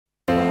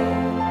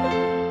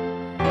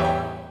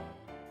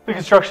The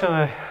construction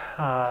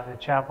of the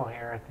chapel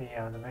here at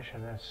the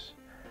mission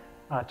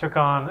took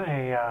on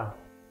a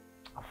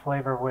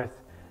flavor with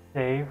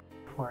Dave,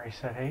 where he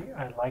said, "Hey,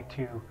 I'd like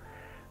to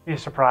be a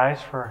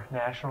surprise for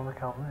National to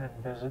come and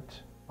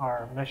visit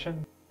our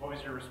mission." What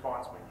was your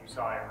response when you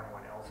saw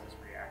everyone else's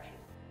reaction?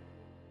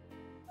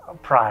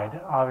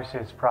 Pride. Obviously,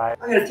 it's pride.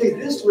 I gotta tell you,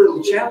 this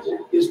little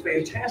chapel is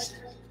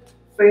fantastic.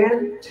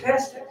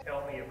 Fantastic.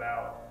 Tell me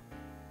about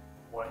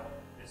what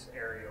this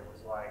area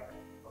was like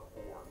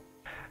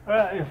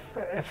before.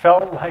 It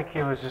felt like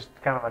it was just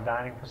kind of a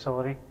dining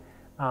facility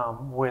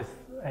with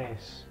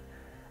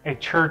a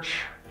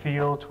church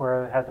feel to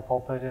where it had the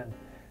pulpit and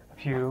a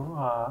few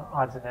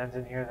odds and ends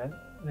in here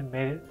that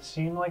made it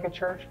seem like a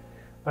church,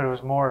 but it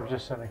was more of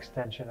just an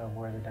extension of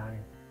where the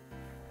dining.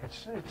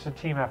 It's a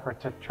team effort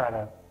to try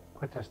to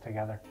put this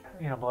together.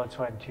 You know, blood,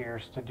 sweat, and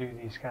tears to do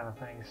these kind of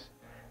things.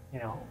 You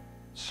know,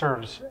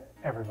 serves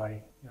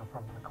everybody. You know,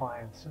 from the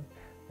clients and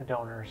the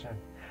donors and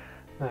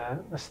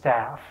the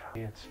staff.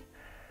 It's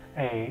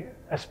a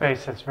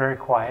space that's very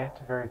quiet,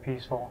 very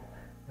peaceful.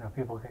 You know,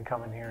 people can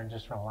come in here and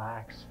just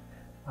relax,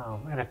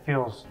 and it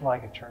feels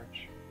like a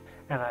church.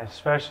 And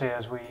especially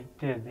as we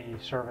did the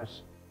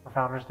service for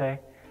Founders Day,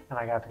 and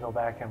I got to go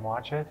back and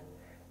watch it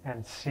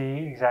and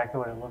see exactly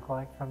what it looked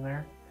like from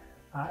there.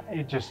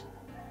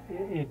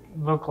 It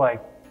looked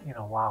like, you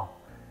know, wow,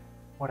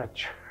 what a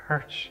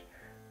church.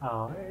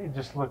 It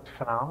just looked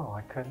phenomenal.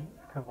 I couldn't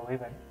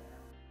believe it.